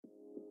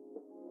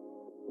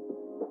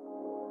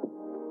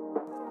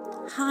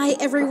Hi,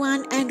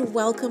 everyone, and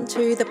welcome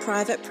to the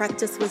Private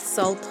Practice with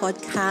Soul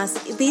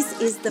podcast. This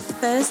is the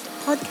first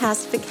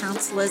podcast for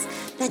counselors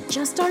that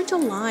just don't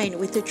align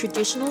with the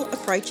traditional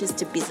approaches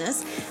to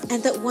business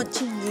and that want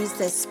to use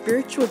their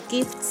spiritual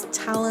gifts,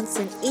 talents,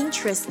 and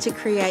interests to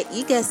create,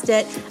 you guessed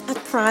it, a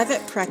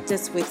private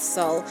practice with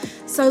soul.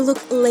 So,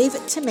 look, leave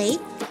it to me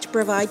to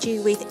provide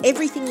you with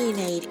everything you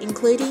need,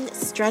 including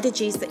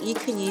strategies that you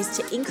can use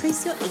to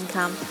increase your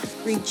income,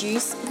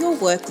 reduce your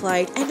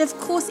workload, and of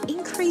course,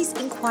 increase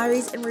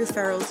inquiries and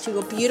referrals to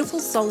your beautiful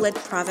soul-led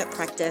private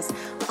practice.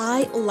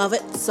 I love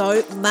it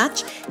so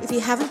much. If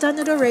you haven't done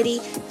it already,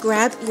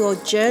 grab your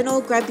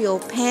journal, grab your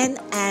pen,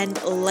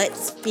 and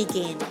let's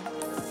begin.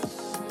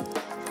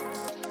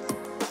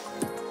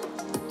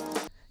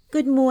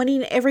 Good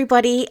morning,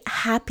 everybody.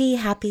 Happy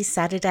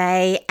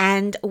Saturday,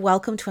 and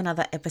welcome to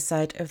another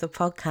episode of the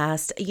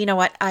podcast. You know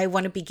what? I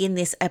want to begin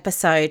this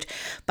episode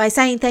by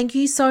saying thank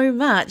you so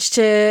much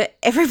to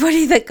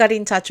everybody that got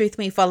in touch with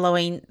me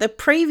following the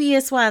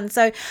previous one.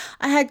 So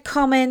I had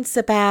comments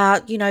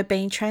about,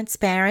 being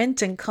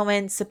transparent and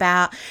comments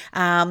about,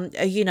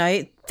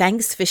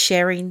 thanks for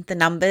sharing the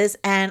numbers.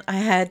 And I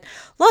had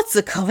lots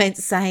of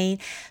comments saying,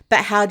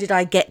 but how did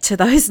I get to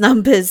those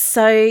numbers?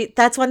 So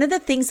that's one of the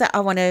things that I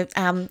want to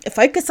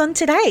focus on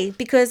today,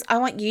 because I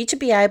want you to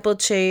be able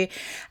to,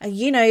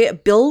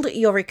 build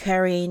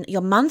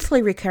your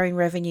monthly recurring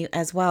revenue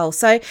as well.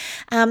 So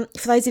for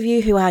those of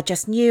you who are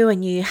just new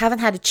and you haven't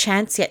had a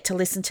chance yet to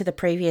listen to the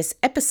previous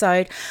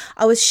episode,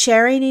 I was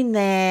sharing in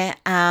there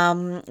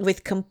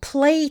with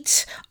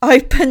complete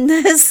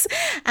openness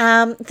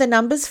the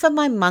numbers for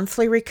my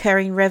monthly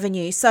recurring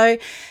revenue. So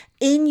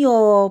in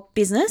your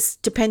business,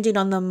 depending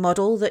on the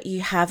model that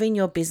you have in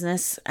your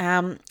business,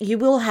 you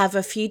will have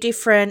a few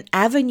different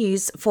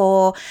avenues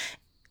for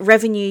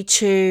revenue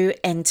to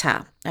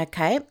enter.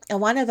 Okay. And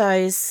one of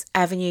those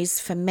avenues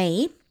for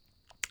me,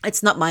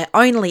 it's not my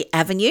only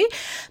avenue,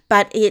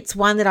 but it's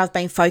one that I've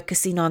been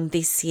focusing on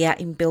this year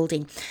in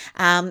building.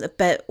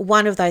 But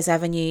one of those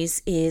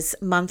avenues is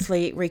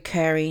monthly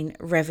recurring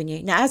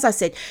revenue. Now, as I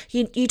said,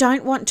 you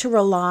don't want to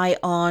rely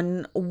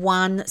on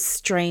one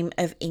stream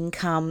of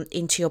income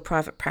into your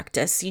private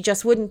practice. You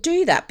just wouldn't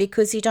do that,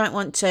 because you don't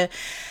want to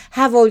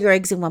have all your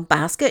eggs in one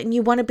basket, and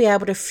you want to be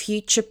able to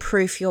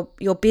future-proof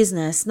your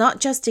business, not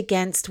just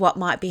against what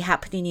might be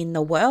happening in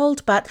the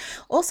world, but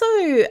also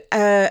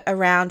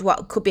around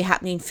what could be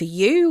happening for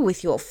you,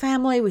 with your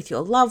family, with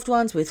your loved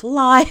ones, with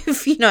life.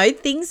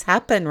 Things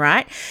happen,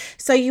 right?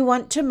 So you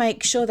want to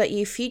make sure that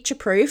you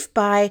future-proof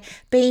by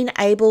being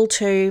able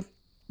to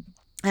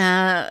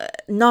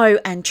know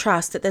and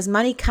trust that there's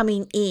money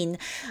coming in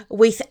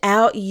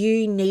without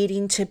you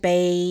needing to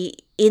be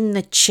in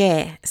the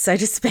chair, so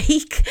to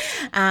speak,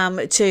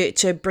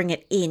 to bring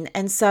it in.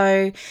 And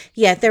so,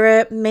 there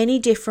are many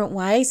different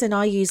ways, and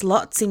I use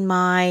lots in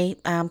my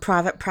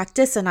private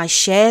practice, and I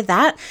share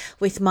that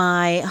with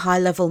my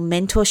high-level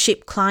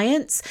mentorship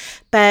clients.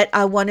 But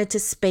I wanted to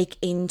speak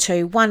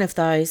into one of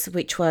those,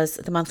 which was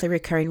the monthly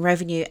recurring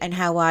revenue, and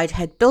how I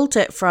had built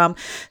it from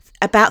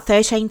about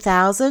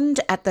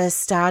 13,000 at the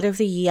start of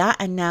the year,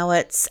 and now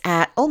it's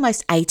at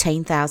almost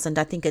 18,000.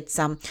 I think it's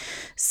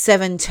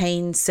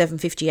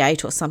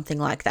 17,758 or something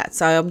like that.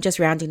 So I'm just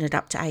rounding it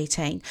up to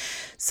 18.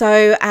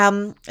 So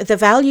the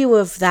value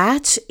of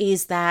that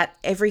is that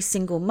every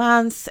single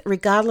month,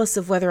 regardless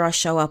of whether I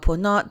show up or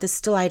not, there's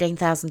still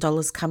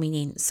 $18,000 coming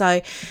in. So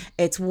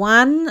it's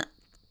one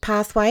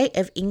pathway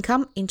of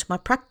income into my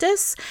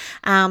practice.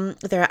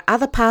 There are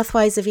other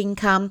pathways of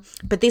income,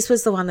 but this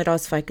was the one that I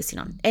was focusing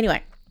on.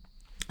 Anyway,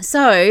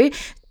 so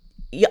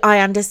I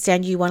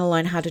understand you want to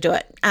learn how to do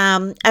it.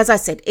 As I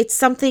said, it's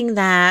something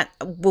that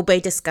we'll be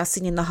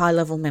discussing in the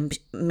high-level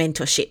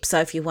mentorship.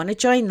 So if you want to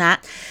join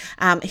that,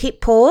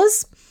 hit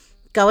pause,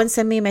 go and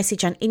send me a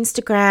message on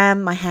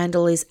Instagram. My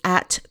handle is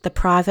at the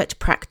Private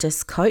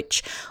Practice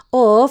Coach,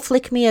 or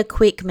flick me a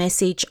quick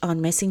message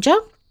on Messenger.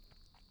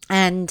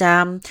 And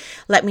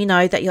let me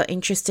know that you're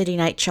interested in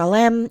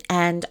HLM,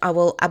 and I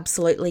will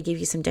absolutely give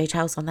you some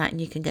details on that, and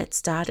you can get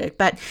started.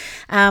 But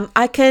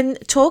I can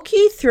talk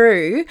you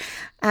through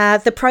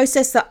the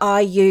process that I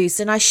use,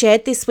 and I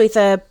shared this with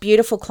a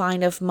beautiful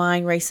client of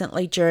mine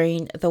recently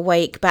during the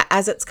week, but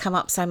as it's come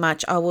up so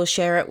much, I will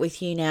share it with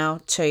you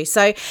now too.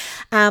 So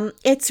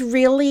it's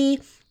really,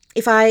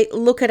 if I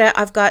look at it,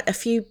 I've got a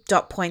few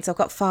dot points. I've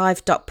got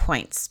 5 dot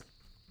points.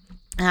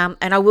 And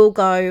I will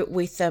go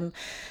with them.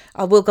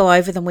 I will go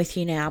over them with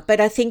you now.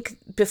 But I think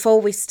before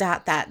we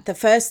start that, the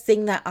first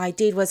thing that I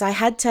did was I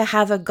had to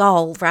have a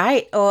goal,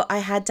 right? Or I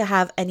had to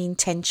have an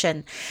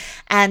intention.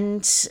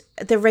 And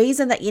the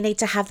reason that you need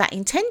to have that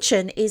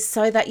intention is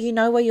so that you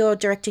know where you're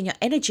directing your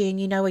energy and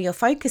you know where you're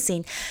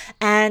focusing.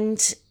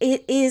 And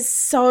it is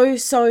so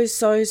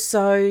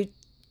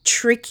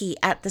tricky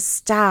at the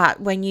start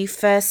when you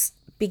first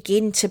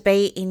begin to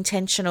be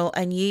intentional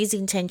and use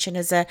intention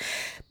as a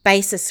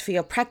basis for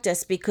your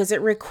practice, because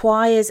it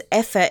requires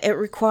effort. It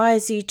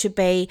requires you to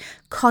be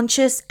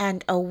conscious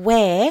and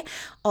aware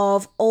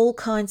of all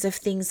kinds of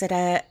things that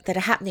are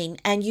happening,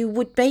 and you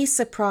would be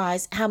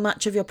surprised how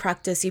much of your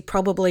practice you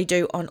probably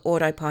do on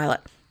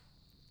autopilot.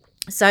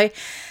 So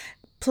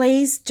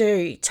please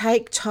do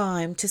take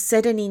time to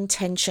set an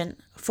intention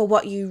for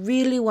what you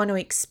really want to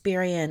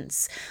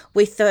experience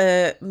with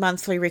the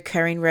monthly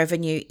recurring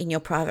revenue in your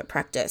private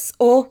practice,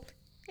 or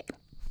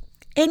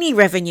any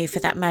revenue for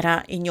that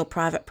matter in your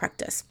private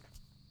practice.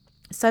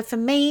 So for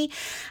me,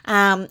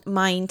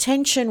 my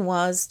intention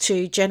was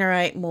to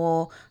generate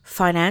more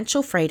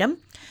financial freedom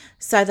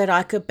so that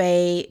I could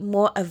be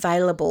more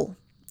available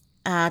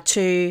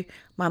to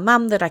my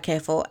mum that I care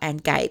for,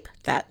 and Gabe,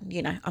 that,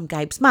 I'm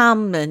Gabe's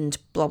mum, and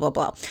blah, blah,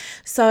 blah.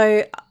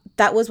 So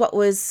that was what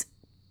was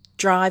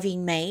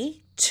driving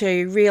me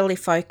to really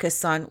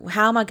focus on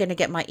how am I going to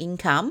get my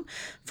income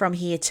from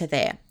here to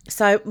there.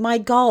 So my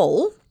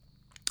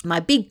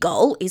big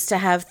goal is to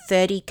have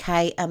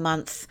 30K a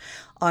month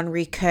on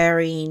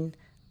recurring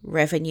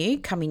revenue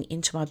coming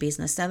into my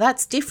business. Now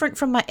that's different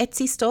from my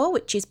Etsy store,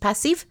 which is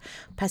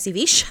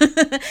passive-ish,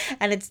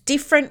 and it's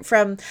different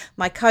from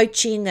my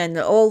coaching and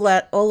all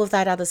of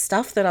that other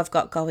stuff that I've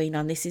got going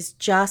on. This is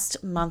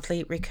just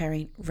monthly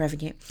recurring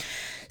revenue.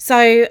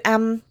 So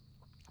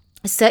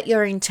set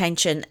your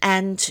intention,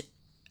 and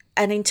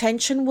an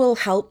intention will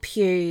help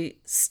you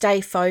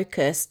stay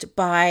focused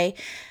by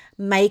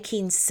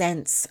making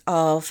sense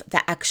of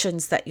the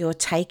actions that you're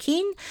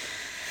taking.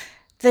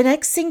 The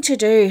next thing to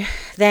do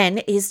then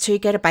is to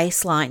get a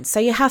baseline. So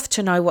you have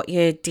to know what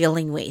you're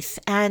dealing with.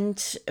 And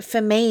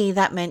for me,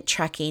 that meant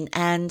tracking.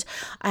 And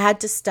I had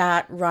to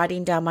start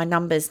writing down my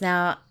numbers.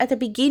 Now, at the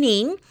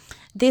beginning,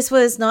 this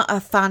was not a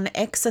fun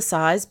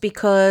exercise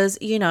because,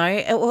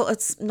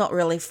 it's not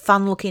really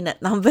fun looking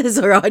at numbers,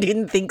 or I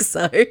didn't think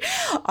so.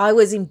 I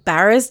was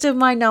embarrassed of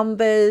my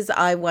numbers.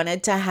 I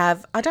wanted to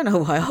have, I don't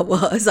know why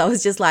I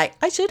was just like,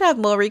 I should have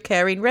more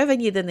recurring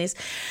revenue than this.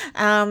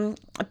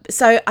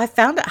 So I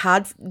found it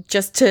hard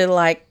just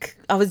to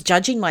I was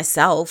judging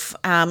myself,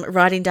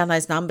 writing down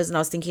those numbers, and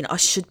I was thinking I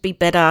should be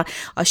better.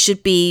 I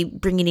should be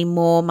bringing in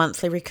more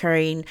monthly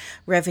recurring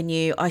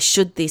revenue. I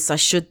should this, I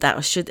should that,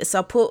 I should this. So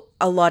I put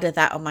a lot of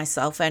that on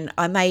myself, and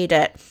I made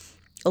it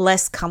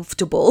less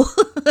comfortable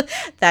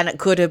than it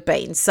could have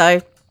been.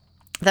 So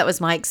that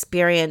was my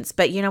experience.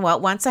 But you know what?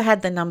 Once I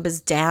had the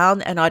numbers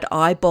down and I'd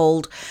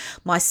eyeballed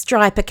my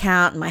Stripe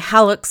account and my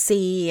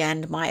Haloxy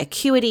and my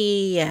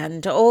Acuity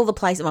and all the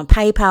places, my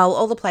PayPal,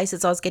 all the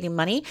places I was getting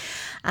money,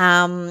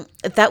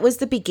 that was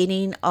the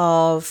beginning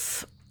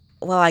of,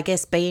 I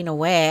guess, being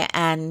aware.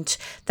 And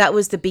that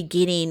was the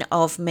beginning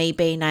of me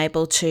being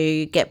able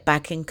to get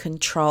back in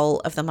control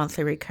of the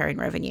monthly recurring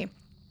revenue.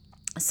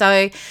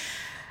 So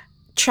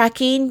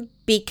tracking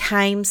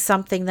became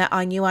something that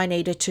I knew I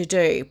needed to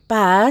do.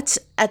 But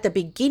at the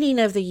beginning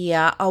of the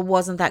year, I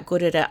wasn't that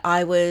good at it.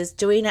 I was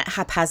doing it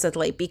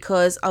haphazardly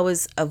because I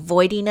was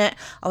avoiding it.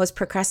 I was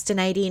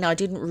procrastinating. I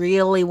didn't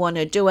really want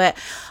to do it.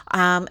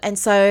 And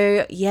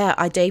so,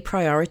 I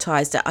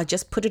deprioritized it. I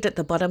just put it at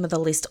the bottom of the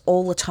list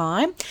all the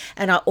time.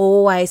 And I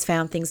always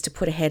found things to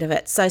put ahead of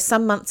it. So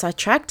some months I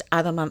tracked,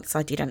 other months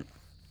I didn't.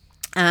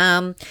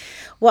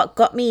 What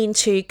got me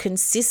into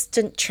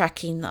consistent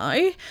tracking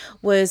though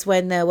was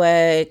when there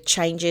were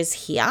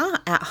changes here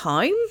at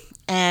home,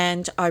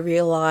 and I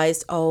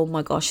realized, oh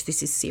my gosh,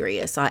 this is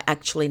serious. I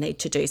actually need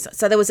to do so.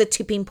 So there was a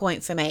tipping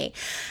point for me.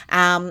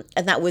 And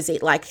that was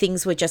it.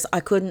 Things were just, I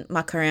couldn't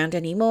muck around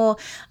anymore.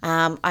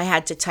 I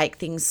had to take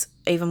things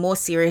even more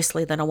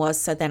seriously than I was.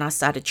 So then I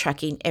started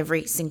tracking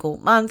every single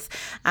month.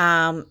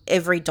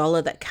 Every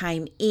dollar that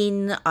came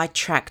in, I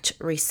tracked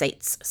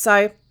receipts.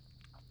 So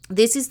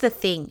this is the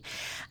thing.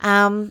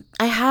 I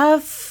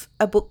have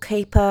a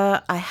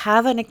bookkeeper, I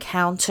have an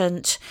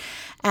accountant,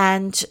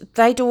 and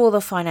they do all the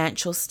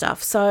financial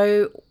stuff.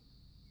 So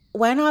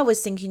when I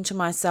was thinking to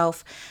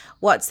myself,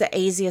 what's the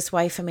easiest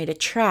way for me to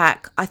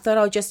track? I thought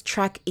I'll just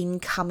track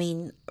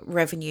incoming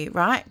revenue,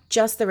 right?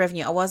 Just the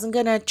revenue. I wasn't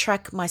going to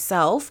track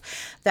myself,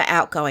 the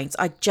outgoings.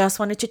 I just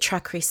wanted to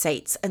track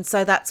receipts. And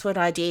so that's what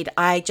I did.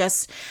 I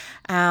just,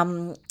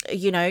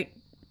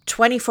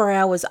 24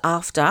 hours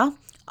after,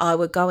 I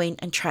would go in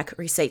and track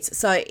receipts.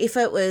 So if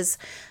it was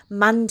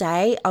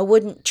Monday, I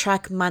wouldn't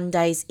track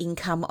Monday's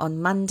income on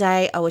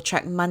Monday. I would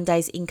track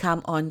Monday's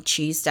income on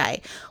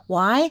Tuesday.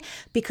 Why?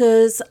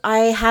 Because I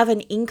have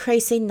an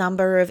increasing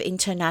number of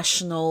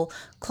international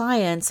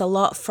clients, a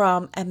lot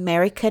from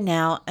America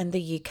now and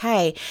the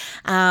UK,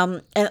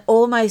 and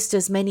almost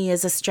as many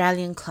as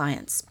Australian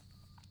clients.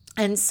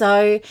 And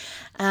so,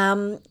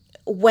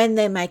 when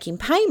they're making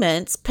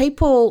payments,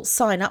 people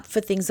sign up for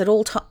things at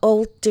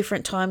all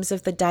different times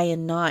of the day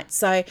and night.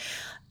 So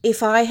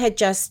if I had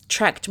just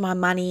tracked my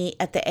money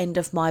at the end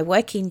of my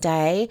working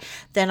day,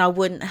 then I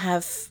wouldn't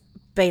have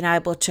been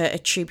able to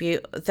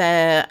attribute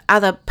the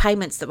other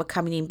payments that were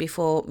coming in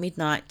before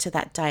midnight to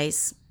that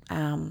day's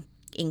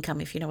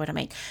income, if you know what I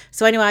mean.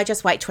 So anyway, I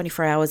just wait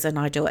 24 hours and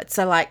I do it.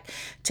 So like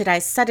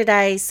today's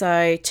Saturday,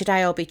 so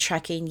today I'll be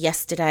tracking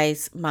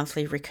yesterday's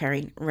monthly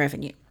recurring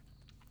revenue.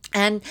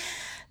 And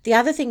the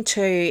other thing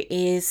too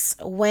is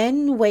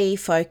when we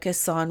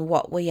focus on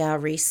what we are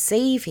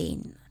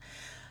receiving,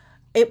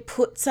 it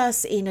puts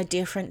us in a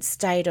different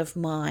state of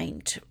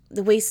mind.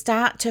 We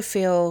start to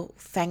feel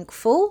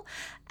thankful,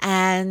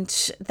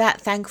 and that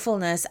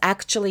thankfulness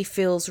actually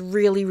feels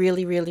really,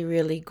 really, really,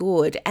 really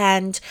good.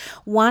 And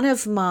one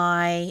of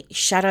my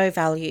shadow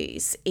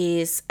values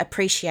is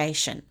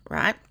appreciation,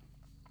 right?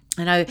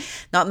 I know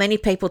not many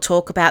people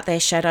talk about their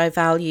shadow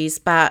values,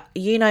 but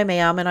you know me,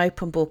 I'm an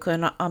open book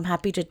and I'm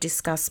happy to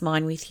discuss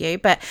mine with you.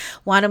 But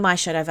one of my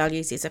shadow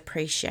values is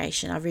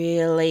appreciation.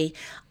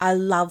 I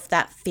love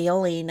that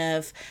feeling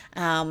of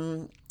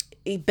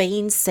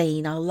being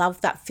seen. I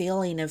love that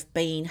feeling of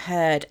being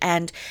heard.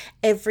 And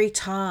every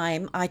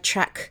time I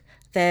track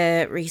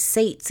the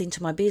receipts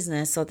into my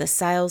business, or the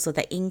sales, or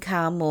the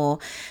income, or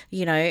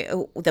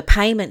the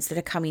payments that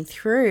are coming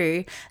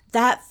through,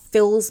 that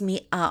fills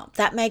me up.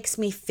 That makes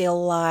me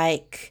feel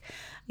like,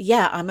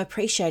 yeah, I'm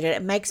appreciated.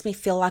 It makes me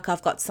feel like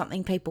I've got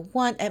something people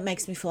want. It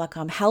makes me feel like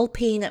I'm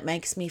helping. It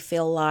makes me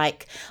feel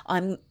like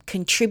I'm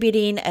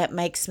contributing. It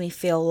makes me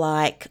feel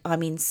like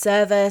I'm in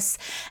service.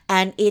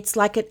 And it's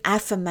like an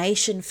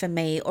affirmation for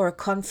me, or a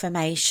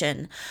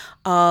confirmation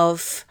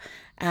of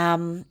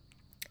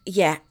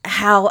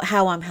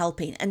how I'm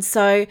helping. And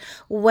so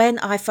when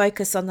I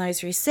focus on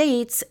those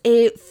receipts,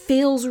 it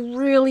feels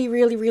really,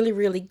 really, really,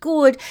 really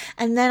good.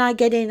 And then I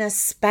get in a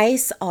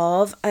space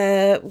of,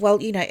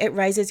 it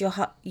raises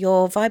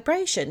your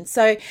vibration.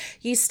 So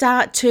you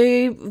start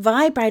to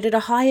vibrate at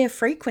a higher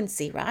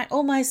frequency, right?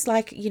 Almost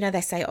like,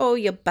 they say, oh,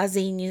 you're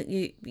buzzing,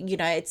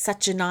 it's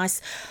such a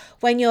nice,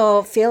 when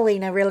you're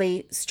feeling a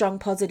really strong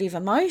positive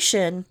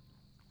emotion,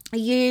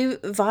 you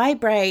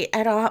vibrate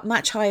at a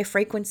much higher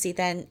frequency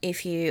than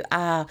if you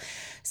are,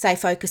 say,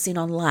 focusing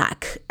on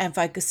lack and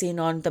focusing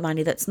on the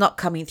money that's not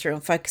coming through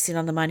and focusing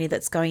on the money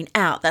that's going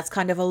out. That's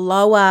kind of a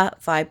lower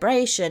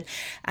vibration.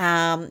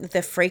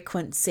 The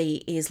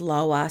frequency is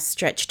lower,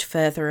 stretched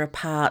further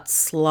apart,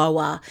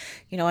 slower.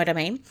 You know what I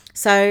mean?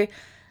 So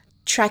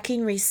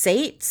tracking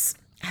receipts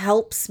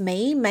helps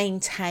me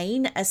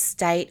maintain a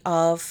state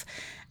of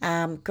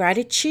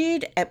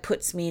gratitude. It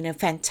puts me in a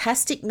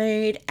fantastic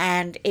mood,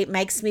 and it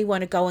makes me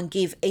want to go and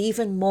give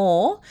even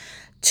more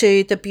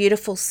to the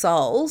beautiful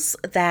souls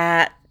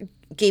that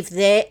give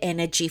their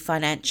energy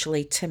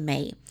financially to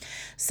me.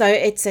 So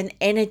it's an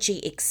energy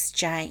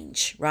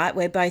exchange, right?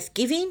 We're both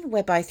giving,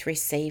 we're both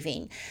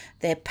receiving.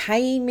 They're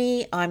paying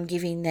me, I'm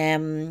giving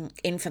them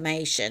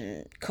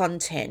information,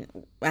 content,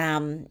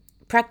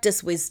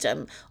 practice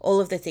wisdom, all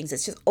of the things.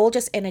 It's all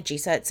just energy.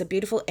 So it's a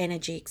beautiful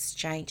energy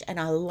exchange, and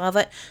I love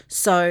it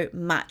so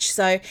much.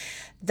 So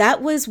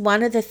that was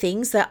one of the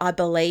things that I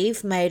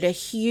believe made a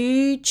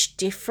huge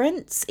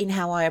difference in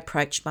how I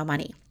approached my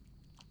money.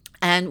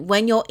 And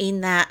when you're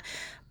in that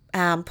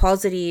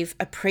positive,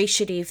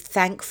 appreciative,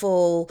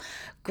 thankful,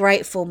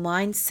 grateful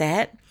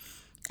mindset,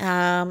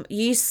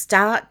 you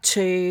start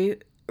to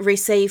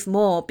receive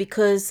more,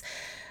 because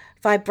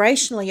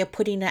vibrationally you're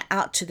putting it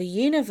out to the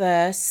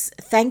universe.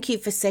 Thank you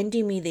for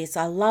sending me this.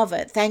 I love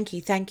it. Thank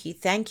you, thank you,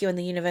 thank you. And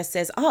the universe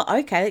says, oh,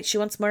 okay, she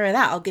wants more of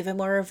that. I'll give her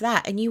more of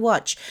that. And you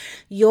watch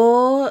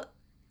your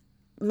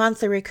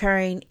monthly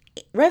recurring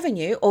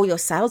revenue, or your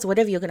sales,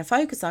 whatever you're going to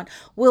focus on,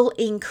 will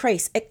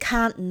increase. It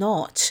can't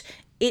not.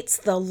 It's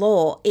the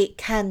law. It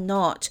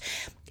cannot.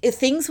 If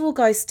things will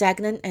go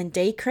stagnant and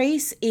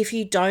decrease if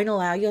you don't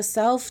allow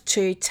yourself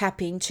to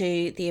tap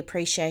into the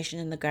appreciation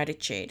and the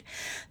gratitude.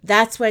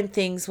 That's when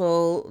things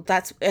will,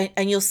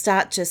 and you'll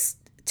start to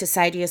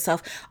say to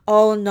yourself,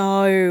 oh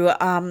no,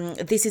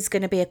 this is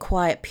going to be a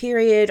quiet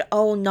period.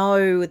 Oh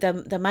no,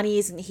 the money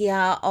isn't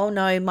here. Oh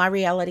no, my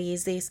reality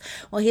is this.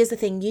 Well, here's the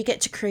thing, you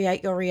get to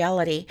create your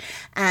reality.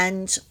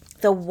 And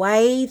the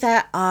way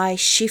that I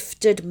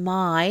shifted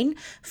mine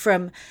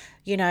from,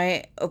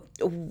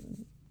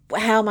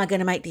 how am I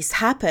going to make this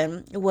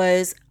happen,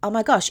 was, oh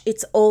my gosh,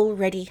 it's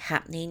already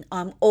happening.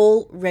 I'm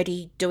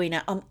already doing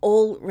it. I'm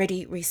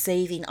already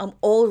receiving. I'm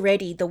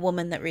already the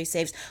woman that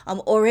receives. I'm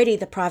already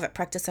the private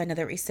practice owner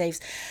that receives.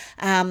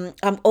 I'm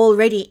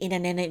already in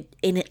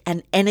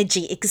an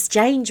energy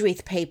exchange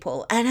with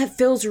people, and it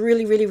feels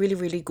really, really, really,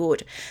 really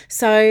good.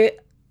 So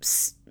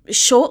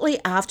shortly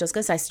after, I was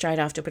going to say straight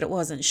after, but it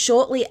wasn't.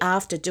 Shortly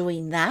after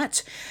doing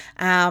that,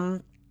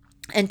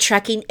 and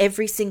tracking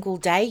every single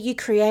day, you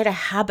create a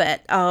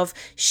habit of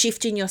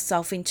shifting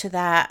yourself into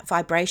that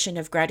vibration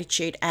of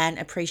gratitude and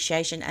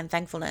appreciation and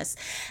thankfulness.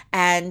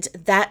 And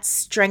that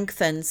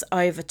strengthens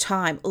over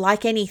time.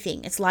 Like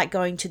anything, it's like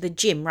going to the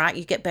gym, right?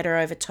 You get better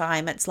over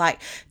time. It's like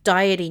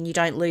dieting. You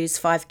don't lose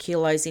 5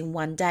 kilos in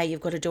one day.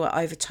 You've got to do it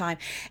over time.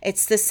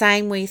 It's the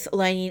same with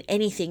learning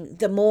anything.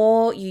 The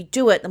more you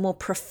do it, the more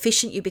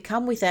proficient you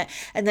become with it,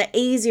 and the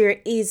easier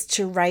it is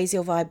to raise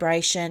your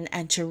vibration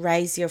and to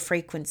raise your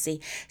frequency.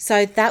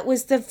 So that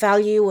was the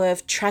value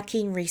of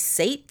tracking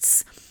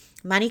receipts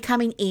money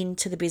coming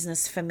into the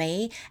business for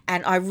me.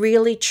 And I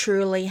really,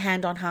 truly,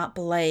 hand on heart,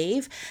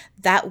 believe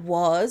that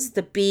was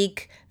the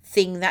big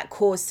thing that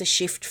caused the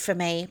shift for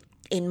me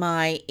in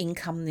my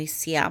income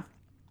this year.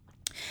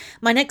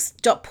 My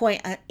next dot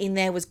point in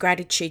there was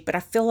gratitude, but I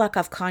feel like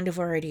I've kind of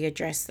already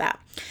addressed that.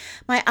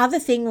 My other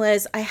thing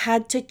was I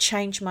had to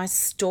change my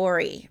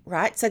story,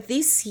 right? So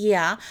this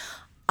year,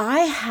 I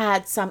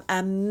had some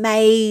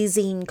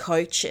amazing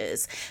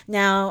coaches.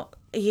 Now,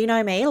 you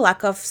know me,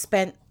 like I've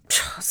spent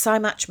so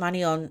much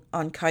money on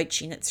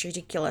coaching, it's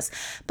ridiculous,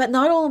 but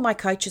not all of my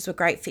coaches were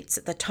great fits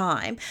at the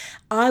time.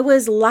 I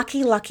was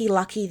lucky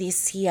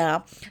this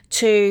year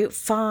to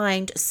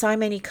find so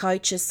many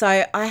coaches.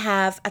 So I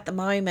have at the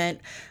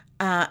moment,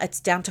 it's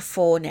down to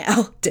 4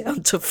 now.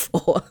 Down to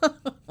 4.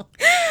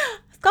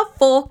 I've got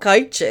 4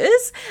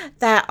 coaches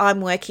that I'm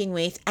working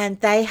with,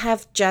 and they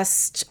have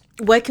just,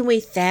 working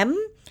with them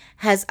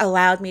has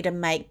allowed me to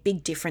make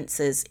big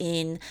differences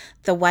in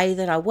the way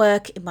that I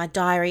work, in my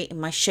diary, in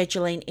my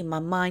scheduling, in my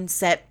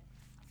mindset,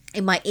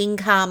 in my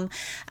income,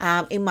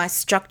 in my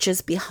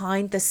structures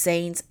behind the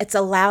scenes. It's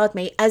allowed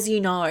me, as you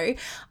know,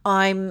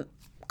 I'm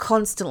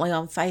constantly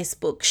on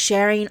Facebook,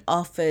 sharing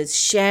offers,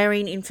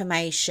 sharing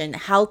information,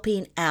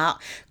 helping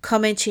out,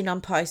 commenting on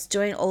posts,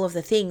 doing all of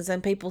the things.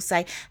 And people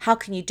say, how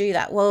can you do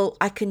that? Well,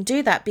 I can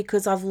do that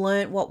because I've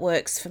learned what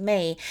works for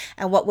me.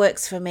 And what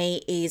works for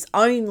me is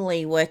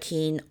only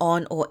working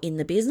on or in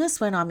the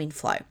business when I'm in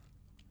flow.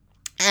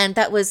 And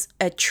that was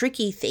a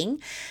tricky thing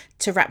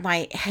to wrap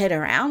my head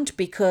around,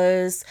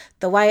 because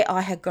the way I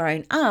had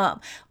grown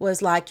up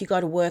was like, you got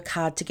to work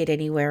hard to get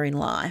anywhere in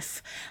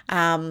life.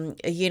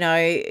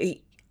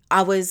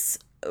 I was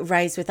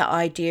raised with the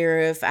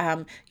idea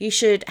of you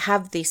should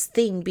have this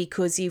thing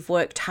because you've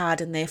worked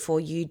hard and therefore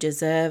you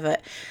deserve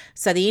it.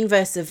 So the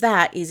inverse of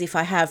that is, if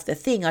I have the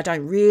thing, I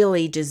don't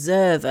really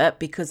deserve it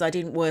because I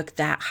didn't work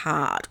that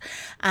hard.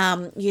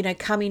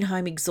 Coming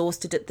home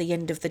exhausted at the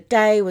end of the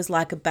day was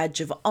like a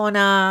badge of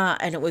honor,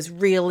 and it was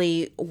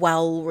really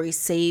well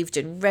received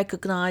and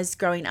recognized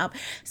growing up.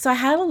 So I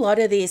had a lot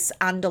of this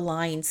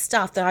underlying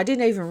stuff that I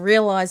didn't even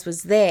realize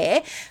was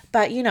there.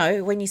 But,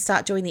 when you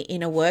start doing the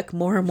inner work,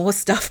 more and more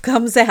stuff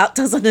comes out,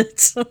 doesn't it?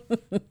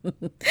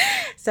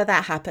 So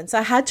that happened. So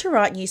I had to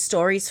write new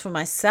stories for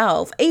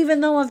myself,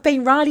 even though I've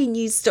been writing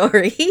new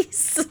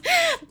stories.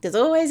 There's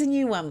always a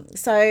new one.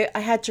 So I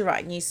had to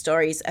write new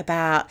stories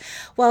about,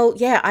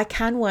 I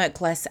can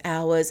work less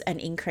hours and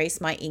increase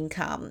my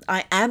income.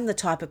 I am the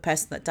type of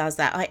person that does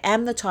that. I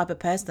am the type of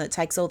person that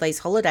takes all these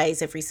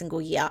holidays every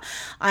single year.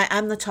 I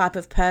am the type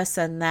of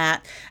person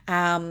that,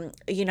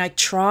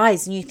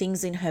 tries new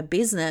things in her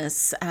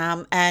business,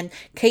 and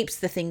keeps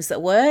the things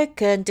that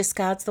work and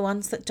discards the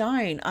ones that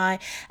don't. I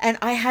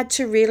had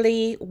to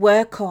really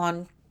work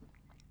on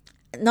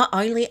not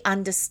only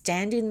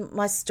understanding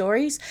my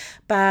stories,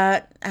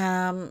 but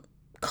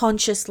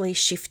consciously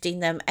shifting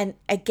them. And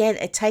again,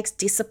 it takes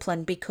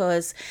discipline,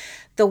 because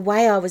the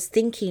way I was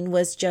thinking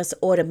was just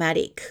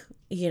automatic.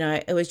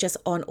 It was just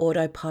on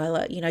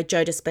autopilot.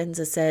 Joe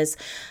Dispenza says,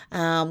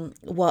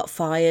 what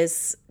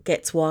fires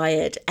gets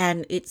wired.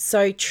 And it's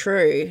so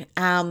true.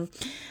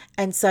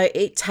 And so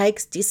it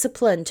takes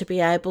discipline to be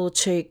able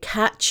to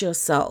catch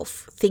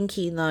yourself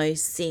thinking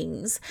those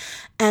things,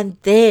 and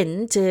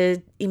then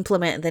to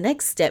implement the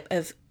next step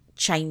of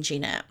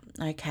changing it.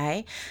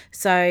 Okay.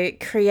 So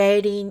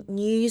creating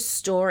new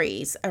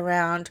stories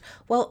around,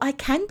 I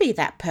can be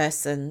that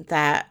person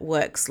that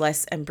works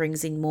less and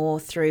brings in more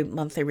through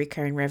monthly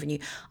recurring revenue.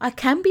 I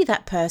can be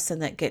that person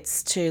that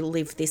gets to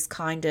live this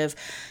kind of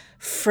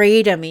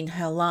freedom in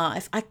her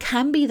life. I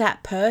can be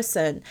that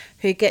person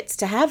who gets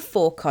to have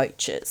 4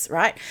 coaches,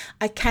 right?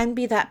 I can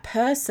be that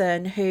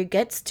person who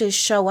gets to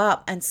show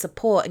up and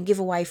support and give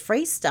away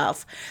free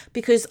stuff,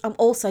 because I'm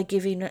also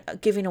giving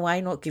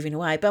away,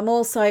 but I'm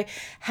also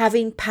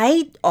having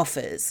paid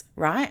offers,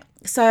 right?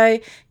 So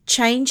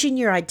changing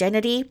your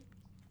identity,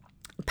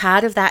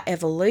 part of that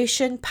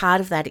evolution, part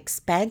of that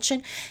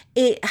expansion,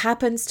 it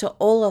happens to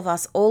all of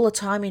us all the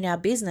time in our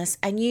business.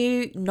 And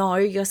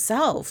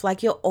yourself,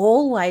 like you're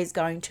always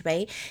going to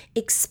be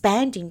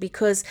expanding,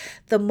 because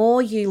the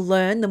more you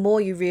learn, the more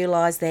you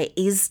realize there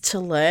is to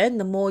learn,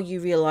 the more you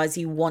realize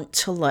you want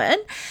to learn.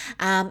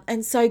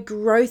 And so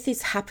growth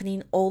is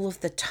happening all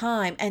of the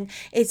time. And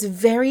it's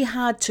very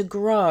hard to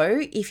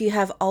grow if you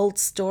have old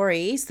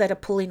stories that are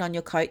pulling on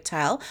your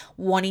coattail,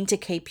 wanting to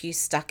keep you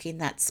stuck in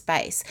that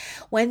space.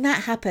 When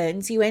that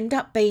happens, you end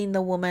up being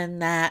the woman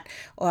that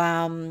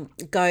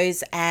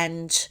goes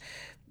and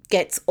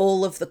gets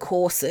all of the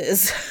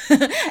courses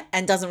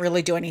and doesn't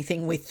really do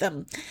anything with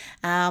them.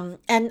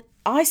 And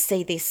I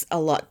see this a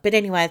lot, but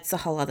anyway, it's a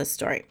whole other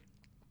story.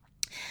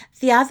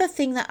 The other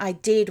thing that I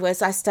did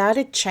was I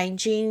started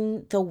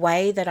changing the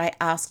way that I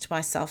asked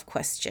myself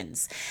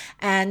questions.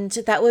 And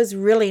that was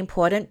really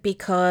important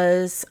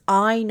because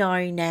I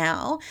know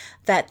now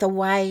that the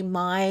way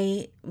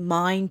my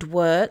mind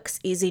works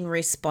is in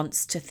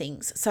response to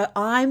things. So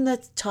I'm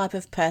the type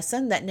of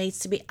person that needs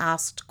to be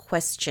asked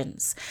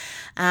questions.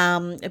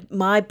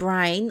 My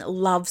brain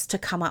loves to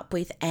come up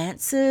with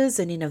answers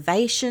and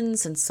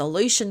innovations and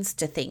solutions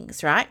to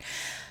things, right?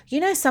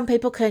 Some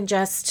people can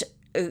just,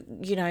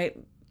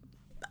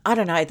 I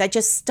don't know, they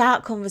just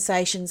start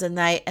conversations and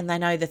they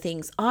know the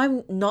things.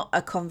 I'm not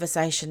a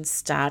conversation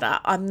starter.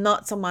 I'm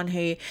not someone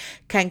who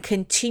can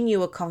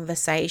continue a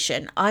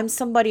conversation. I'm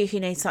somebody who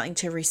needs something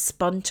to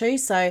respond to.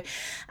 So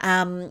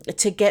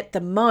to get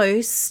the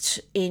most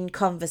in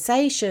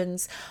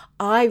conversations,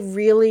 I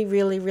really,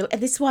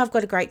 and this is why I've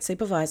got a great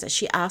supervisor.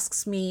 She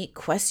asks me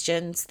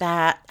questions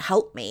that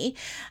help me.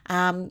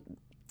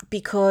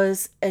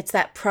 Because it's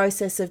that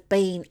process of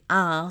being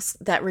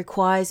asked that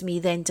requires me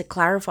then to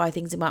clarify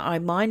things in my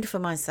own mind for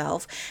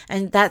myself.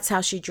 And that's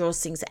how she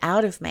draws things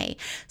out of me.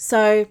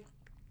 So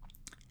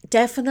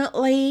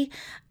definitely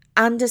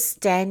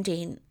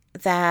understanding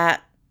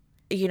that,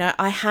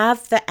 I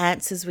have the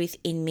answers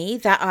within me,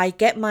 that I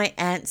get my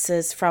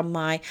answers from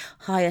my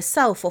higher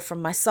self or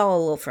from my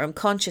soul or from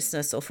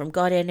consciousness or from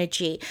God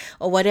energy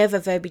or whatever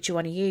verbiage you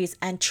want to use,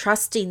 and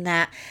trusting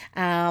that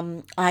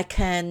I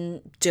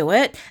can do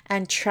it,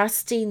 and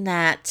trusting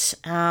that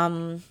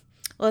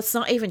well, it's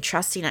not even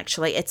trusting,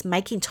 actually. It's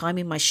making time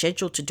in my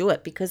schedule to do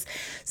it, because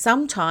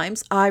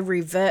sometimes I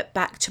revert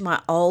back to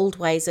my old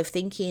ways of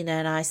thinking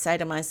and I say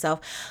to myself,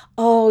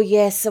 oh,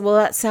 yes, well,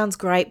 that sounds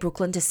great,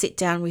 Brooklyn, to sit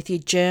down with your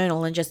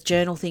journal and just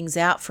journal things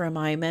out for a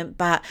moment.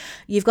 But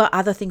you've got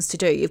other things to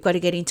do. You've got to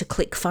get into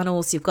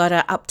ClickFunnels. You've got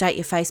to update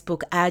your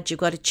Facebook ad. You've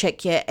got to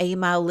check your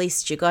email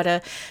list. You've got to,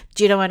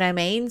 do you know what I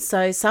mean?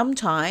 So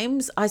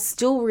sometimes I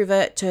still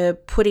revert to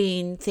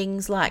putting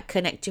things like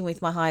connecting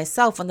with my higher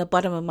self on the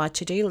bottom of my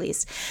to-do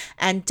list.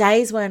 And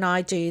days when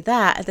I do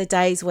that are the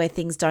days where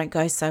things don't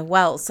go so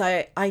well.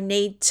 So I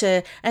need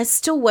to, and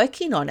still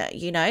working on it,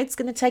 it's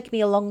going to take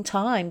me a long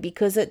time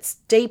because it's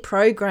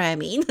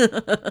deprogramming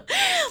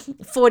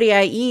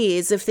 48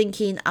 years of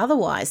thinking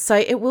otherwise. So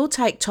it will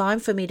take time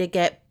for me to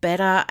get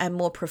better and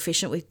more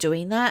proficient with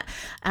doing that,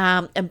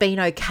 and being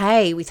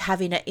okay with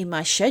having it in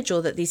my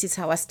schedule that this is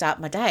how I start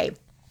my day.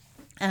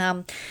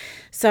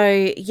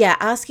 So yeah,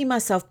 asking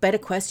myself better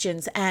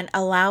questions and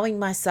allowing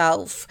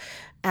myself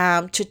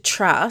to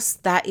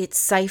trust that it's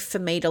safe for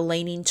me to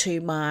lean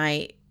into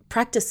my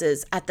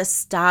practices at the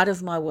start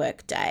of my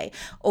workday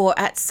or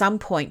at some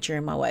point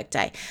during my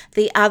workday.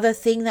 The other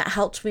thing that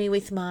helped me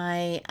with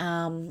my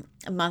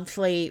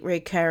monthly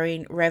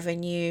recurring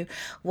revenue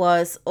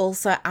was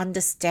also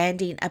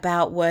understanding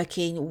about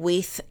working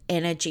with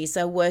energy.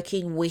 So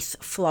working with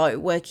flow,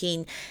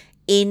 working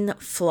in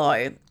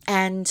flow.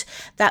 And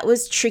that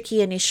was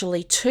tricky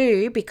initially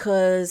too,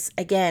 because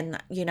again,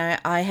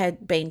 I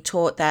had been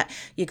taught that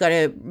you got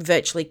to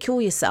virtually kill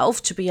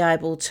yourself to be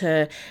able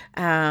to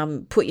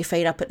put your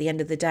feet up at the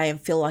end of the day and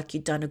feel like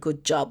you'd done a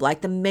good job.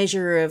 Like the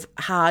measure of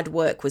hard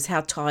work was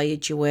how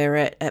tired you were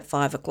at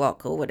 5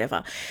 o'clock or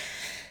whatever.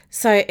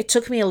 So it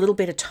took me a little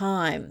bit of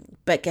time,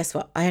 but guess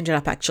what? I ended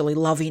up actually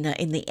loving it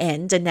in the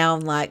end. And now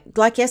I'm like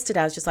yesterday,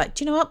 I was just like,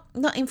 do you know what?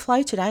 I'm not in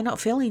flow today, not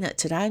feeling it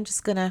today. I'm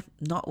just going to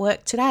not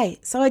work today.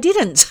 So I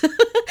didn't.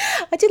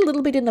 I did a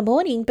little bit in the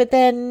morning, but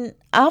then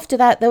after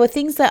that, there were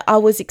things that I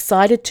was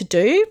excited to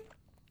do.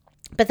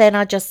 But then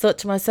I just thought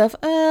to myself,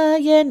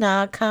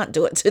 I can't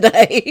do it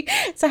today.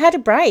 So I had a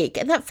break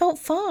and that felt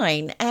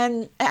fine.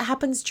 And it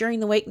happens during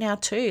the week now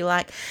too.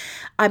 Like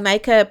I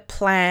make a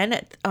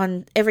plan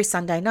on every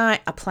Sunday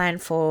night, a plan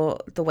for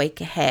the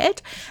week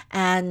ahead.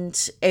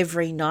 And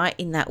every night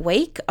in that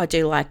week, I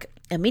do like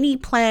a mini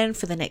plan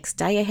for the next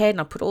day ahead,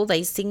 and I put all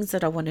these things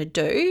that I want to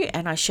do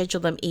and I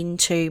schedule them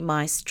into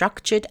my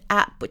Structured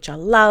app, which I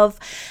love.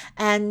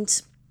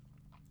 And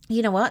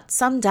you know what?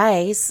 Some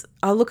days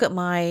I look at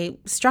my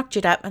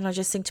Structured app and I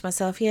just think to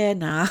myself,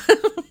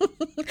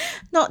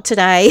 not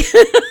today.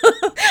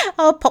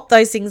 I'll pop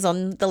those things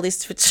on the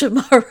list for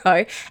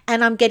tomorrow.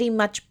 And I'm getting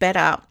much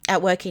better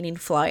at working in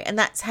flow. And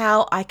that's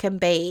how I can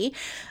be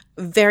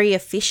very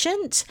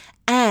efficient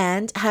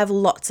and have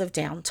lots of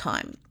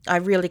downtime. I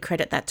really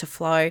credit that to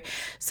flow.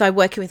 So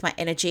working with my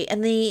energy.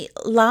 And the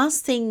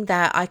last thing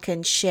that I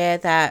can share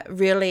that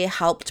really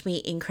helped me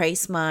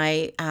increase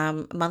my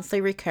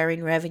monthly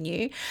recurring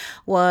revenue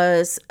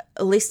was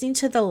listening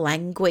to the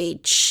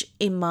language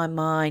in my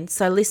mind.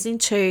 So listening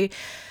to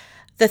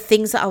the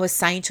things that I was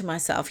saying to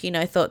myself,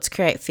 thoughts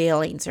create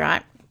feelings,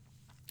 right?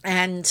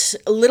 And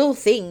little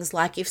things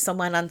like if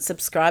someone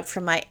unsubscribed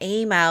from my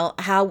email,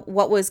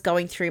 what was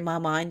going through my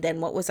mind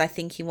then? What was I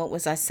thinking? What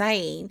was I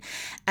saying?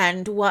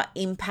 And what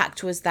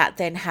impact was that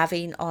then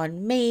having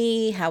on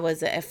me? How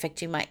was it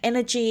affecting my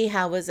energy?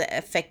 How was it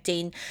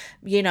affecting,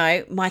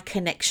 my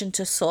connection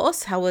to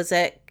source? How was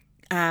it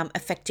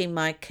affecting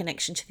my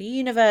connection to the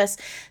universe,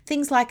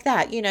 things like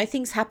that.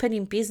 Things happen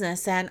in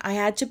business, and I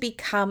had to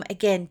become,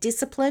 again,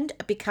 disciplined,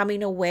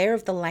 becoming aware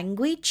of the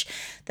language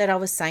that I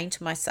was saying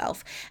to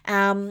myself.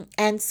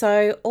 And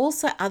so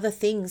also other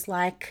things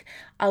like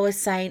I was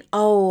saying,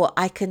 oh,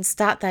 I can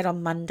start that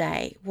on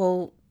Monday.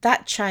 Well,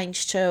 that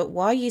changed to,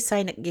 why are you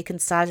saying that you can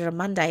start it on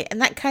Monday?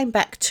 And that came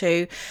back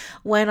to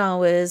when I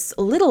was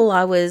little.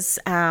 I was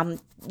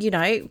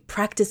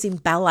practicing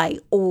ballet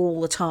all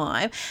the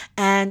time,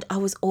 and I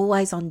was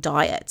always on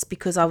diets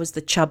because I was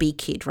the chubby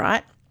kid,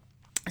 right?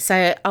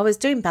 So I was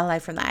doing ballet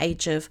from the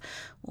age of,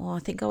 I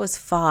think I was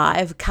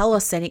 5,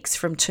 calisthenics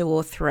from 2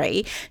 or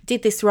 3,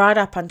 did this right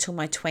up until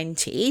my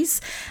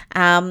 20s,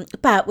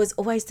 but was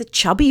always the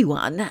chubby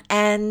one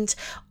and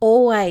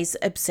always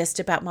obsessed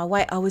about my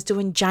weight. I was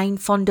doing Jane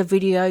Fonda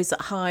videos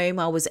at home.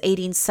 I was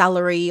eating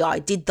celery. I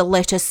did the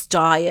lettuce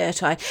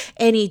diet.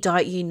 Any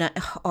diet,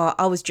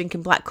 I was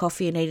drinking black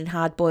coffee and eating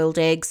hard-boiled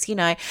eggs,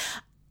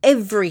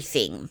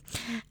 everything.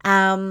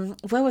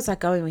 Where was I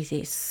going with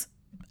this?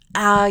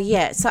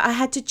 So I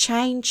had to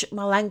change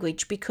my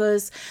language,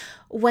 because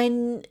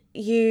when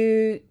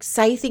you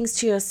say things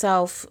to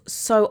yourself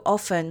so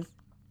often,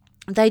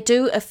 they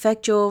do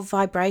affect your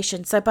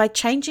vibration. So by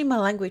changing my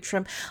language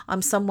from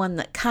I'm someone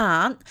that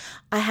can't,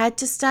 I had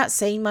to start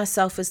seeing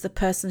myself as the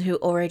person who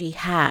already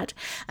had.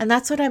 And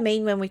that's what I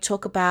mean when we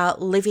talk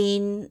about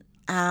living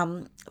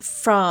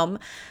from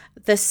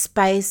the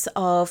space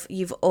of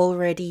you've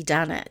already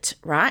done it,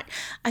 right?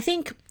 I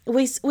think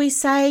we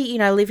say,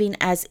 living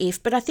as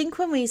if, but I think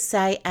when we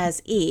say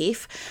as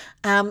if,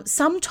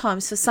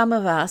 sometimes for some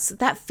of us,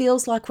 that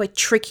feels like we're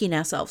tricking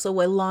ourselves, or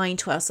we're lying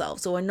to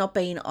ourselves, or we're not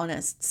being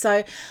honest.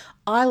 So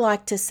I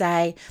like to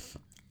say,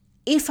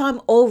 if I'm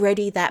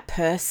already that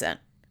person,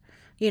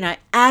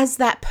 as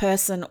that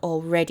person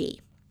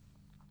already,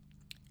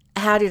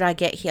 how did I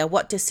get here?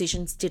 What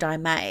decisions did I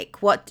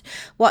make? What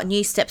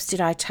new steps did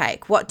I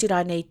take? What did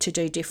I need to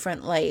do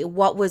differently?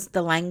 What was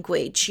the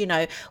language?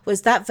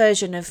 Was that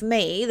version of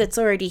me that's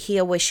already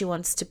here where she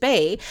wants to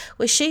be,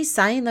 was she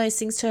saying those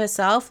things to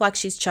herself, like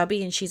she's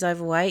chubby and she's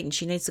overweight and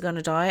she needs to go on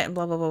a diet and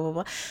blah, blah, blah, blah,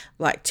 blah,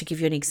 like to give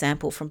you an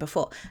example from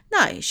before?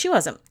 No, she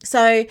wasn't.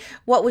 So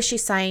what was she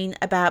saying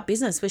about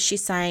business? Was she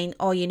saying,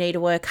 oh, you need to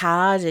work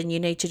hard and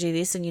you need to do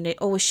this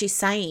or was she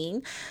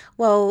saying,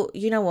 well,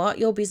 you know what,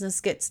 your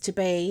business gets to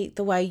be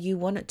the way you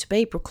want it to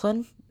be,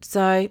 Brooklyn.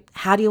 So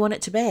how do you want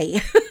it to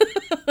be?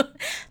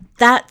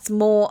 That's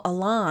more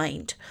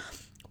aligned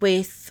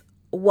with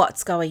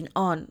what's going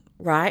on,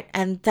 right?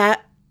 And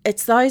that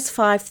it's those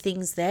 5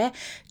 things there.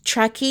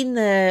 Tracking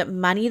the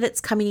money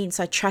that's coming in,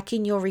 so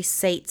tracking your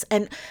receipts.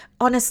 And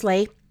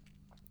honestly,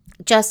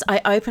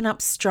 I open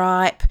up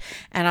Stripe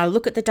and I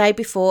look at the day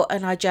before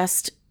and I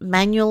just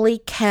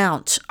manually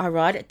count. I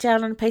write it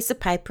down on a piece of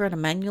paper and I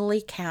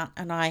manually count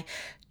and I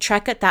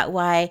track it that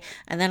way.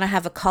 And then I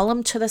have a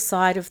column to the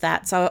side of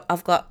that. So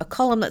I've got a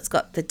column that's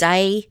got the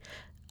day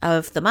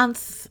of the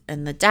month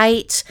and the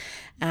date.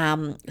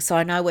 So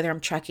I know whether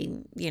I'm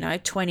tracking,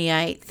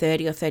 28,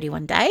 30 or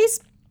 31 days.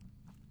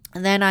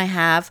 And then I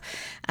have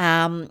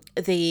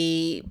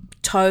the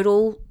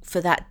total for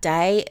that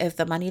day of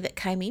the money that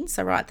came in.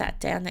 So write that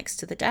down next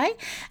to the day.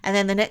 And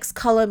then the next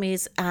column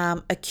is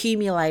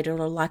accumulated,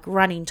 or like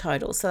running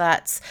total. So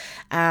that's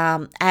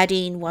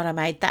adding what I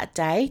made that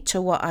day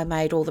to what I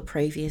made all the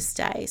previous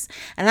days.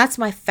 And that's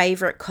my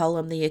favorite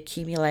column, the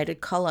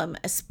accumulated column,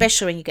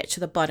 especially when you get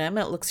to the bottom.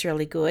 It looks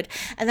really good.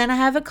 And then I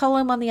have a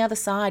column on the other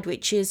side,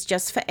 which is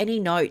just for any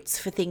notes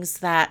for things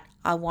that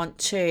I want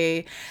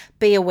to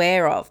be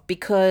aware of,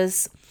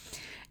 because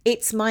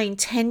it's my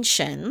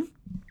intention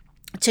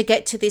to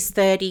get to this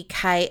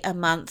 30K a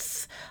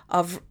month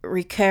of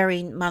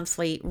recurring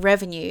monthly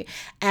revenue.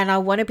 And I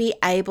want to be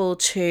able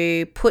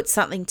to put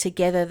something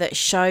together that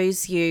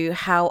shows you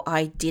how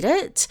I did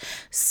it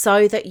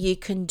so that you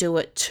can do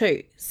it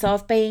too. So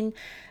I've been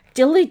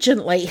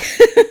diligently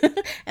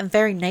and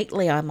very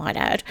neatly, I might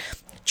add,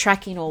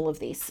 tracking all of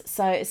this.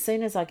 So as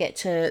soon as I get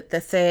to the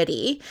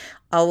 30,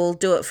 I will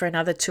do it for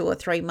another 2 or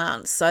 3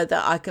 months so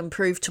that I can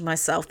prove to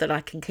myself that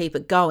I can keep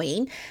it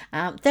going.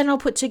 Then I'll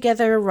put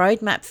together a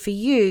roadmap for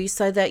you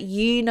so that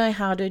you know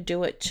how to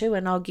do it too.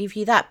 And I'll give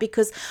you that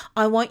because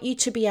I want you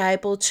to be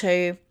able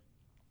to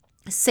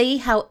see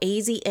how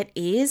easy it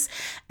is.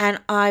 And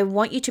I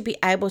want you to be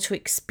able to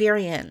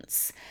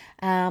experience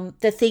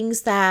the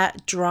things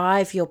that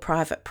drive your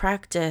private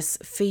practice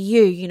for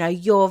you,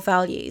 your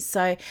values.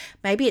 So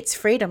maybe it's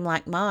freedom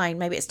like mine,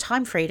 maybe it's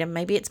time freedom,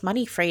 maybe it's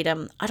money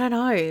freedom. I don't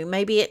know,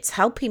 maybe it's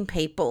helping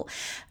people,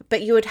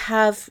 but you would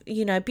have,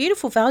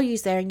 beautiful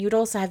values there, and you'd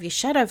also have your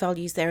shadow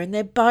values there. And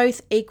they're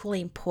both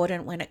equally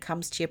important when it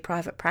comes to your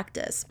private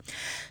practice.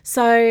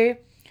 So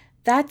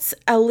that's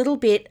a little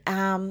bit,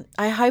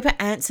 I hope it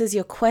answers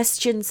your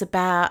questions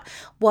about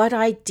what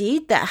I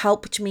did that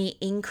helped me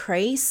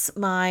increase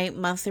my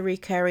monthly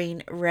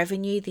recurring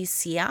revenue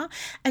this year.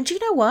 And you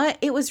know what?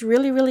 It was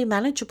really, really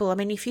manageable. I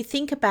mean, if you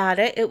think about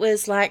it, it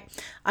was like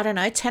I don't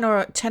know, 10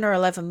 or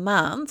 11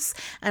 months,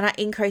 and I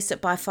increased it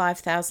by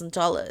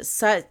 $5,000.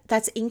 So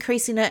that's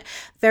increasing it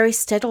very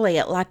steadily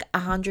at like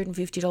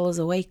 $150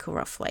 a week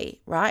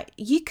roughly, right?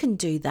 You can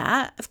do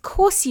that. Of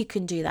course you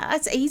can do that.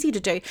 That's easy to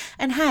do.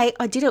 And hey,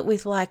 I did it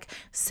with like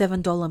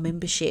 $7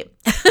 membership.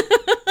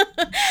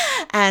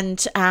 And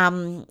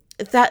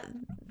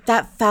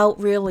that felt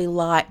really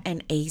light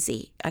and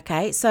easy.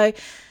 Okay. So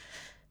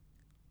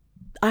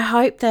I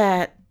hope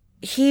that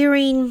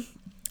hearing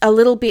a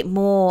little bit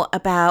more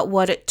about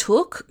what it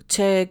took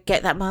to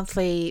get that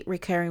monthly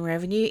recurring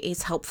revenue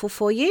is helpful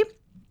for you.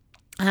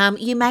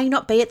 You may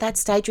not be at that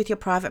stage with your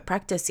private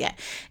practice yet.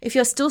 If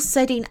you're still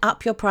setting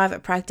up your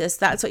private practice,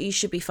 that's what you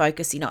should be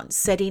focusing on,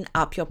 setting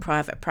up your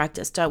private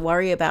practice. Don't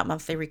worry about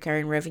monthly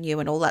recurring revenue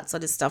and all that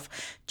sort of stuff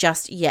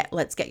just yet.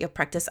 Let's get your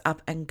practice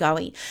up and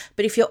going.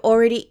 But if you're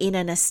already in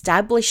an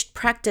established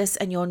practice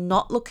and you're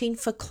not looking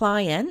for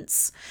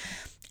clients,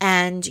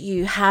 and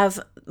you have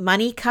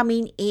money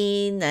coming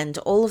in and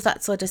all of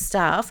that sort of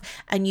stuff,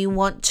 and you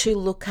want to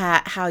look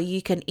at how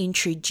you can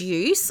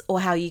introduce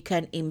or how you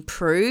can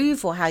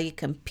improve or how you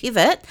can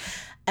pivot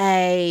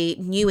a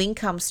new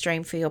income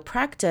stream for your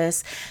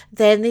practice,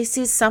 then this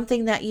is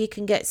something that you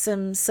can get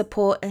some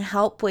support and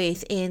help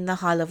with in the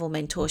high level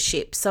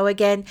mentorship. So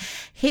again,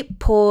 hit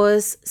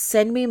pause,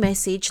 send me a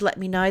message, let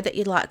me know that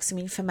you'd like some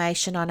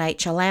information on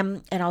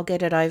HLM, and I'll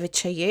get it over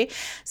to you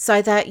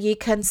so that you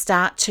can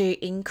start to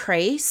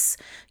increase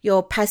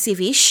your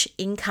passive-ish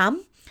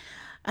income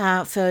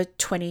for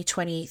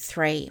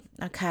 2023.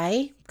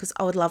 Okay, because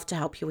I would love to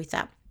help you with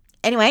that.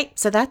 Anyway,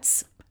 so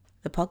that's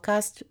the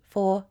podcast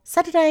for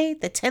Saturday,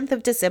 the 10th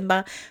of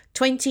December,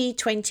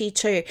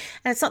 2022. And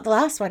it's not the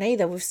last one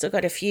either. We've still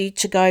got a few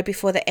to go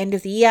before the end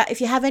of the year. If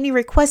you have any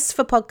requests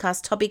for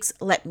podcast topics,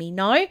 let me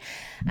know.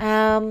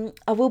 I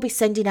will be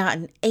sending out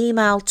an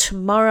email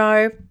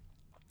tomorrow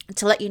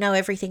to let you know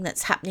everything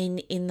that's happening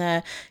in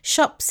the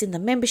shops, in the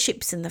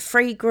memberships, in the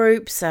free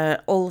groups,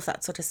 all of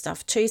that sort of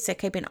stuff too. So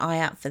keep an eye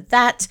out for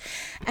that.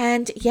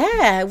 And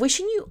yeah,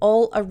 wishing you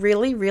all a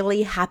really,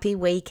 really happy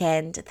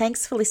weekend.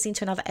 Thanks for listening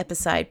to another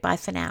episode. Bye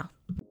for now.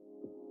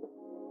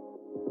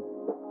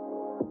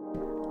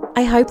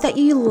 I hope that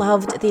you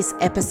loved this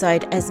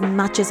episode as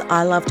much as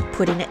I loved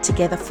putting it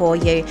together for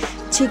you.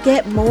 To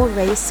get more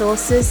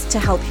resources to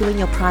help you in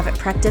your private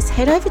practice,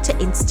 head over to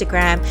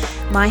Instagram.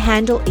 My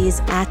handle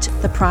is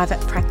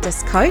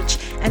 @theprivatepracticecoach.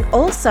 And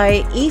also,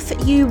 if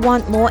you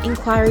want more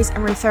inquiries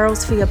and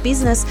referrals for your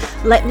business,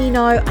 let me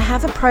know. I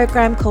have a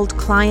program called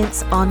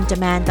Clients on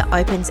Demand that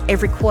opens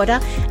every quarter,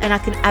 and I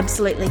can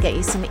absolutely get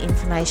you some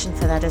information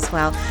for that as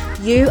well.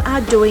 You are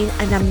doing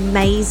an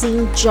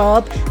amazing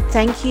job.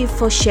 Thank you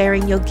for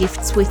sharing your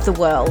gifts with the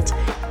world.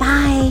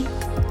 Bye.